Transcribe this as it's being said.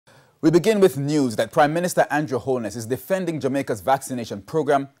We begin with news that Prime Minister Andrew Holness is defending Jamaica's vaccination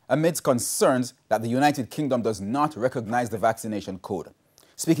program amidst concerns that the United Kingdom does not recognize the vaccination code.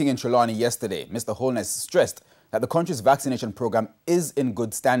 Speaking in Trelawney yesterday, Mr. Holness stressed that the country's vaccination program is in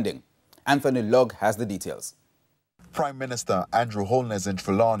good standing. Anthony Lugg has the details. Prime Minister Andrew Holness in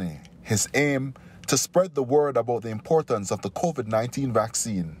Trelawney, his aim to spread the word about the importance of the COVID-19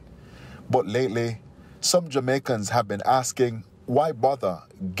 vaccine. But lately, some Jamaicans have been asking, why bother,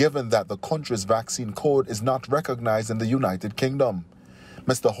 given that the country's vaccine code is not recognized in the United Kingdom?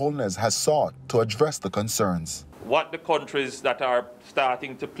 Mr. Holness has sought to address the concerns. What the countries that are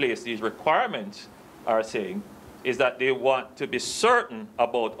starting to place these requirements are saying is that they want to be certain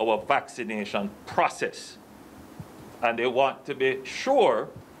about our vaccination process. And they want to be sure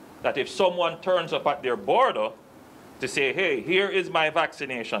that if someone turns up at their border to say, hey, here is my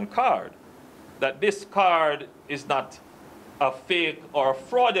vaccination card, that this card is not a fake or a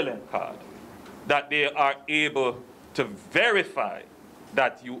fraudulent card, that they are able to verify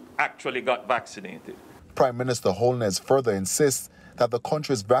that you actually got vaccinated. Prime Minister Holness further insists that the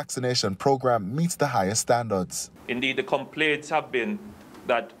country's vaccination program meets the highest standards. Indeed, the complaints have been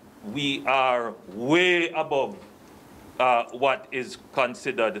that we are way above what is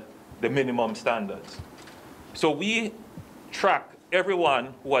considered the minimum standards. So we track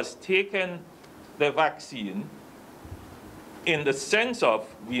everyone who has taken the vaccine in the sense of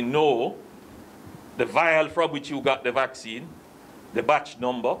we know the vial from which you got the vaccine, the batch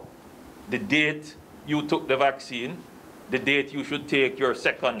number, the date you took the vaccine, the date you should take your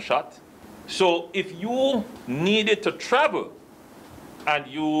second shot. So if you needed to travel and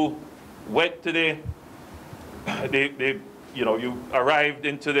you went to you arrived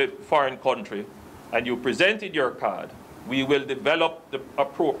into the foreign country and you presented your card, we will develop the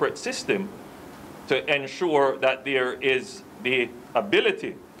appropriate system to ensure that there is the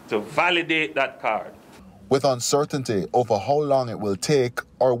ability to validate that card. With uncertainty over how long it will take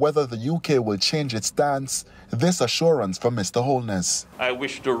or whether the UK will change its stance, this assurance from Mr. Holness. I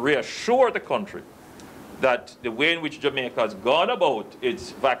wish to reassure the country that the way in which Jamaica has gone about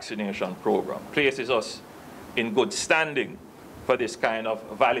its vaccination program places us in good standing for this kind of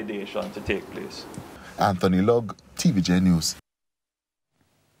validation to take place. Anthony Lugg, TVJ News.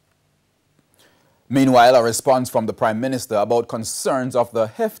 Meanwhile, a response from the Prime Minister about concerns of the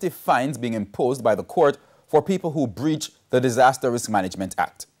hefty fines being imposed by the court for people who breach the Disaster Risk Management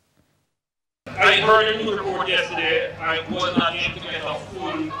Act. I heard a new report yesterday. I was not able to get a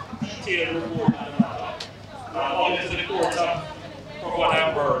full detailed report on that. Obviously, the courts have, from what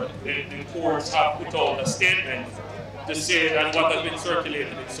I've heard, the courts have put out a statement to say that what has been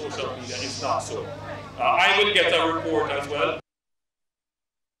circulated in social media is not so. I will get a report as well.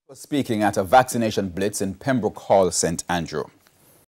 Speaking at a vaccination blitz in Pembroke Hall, St. Andrew.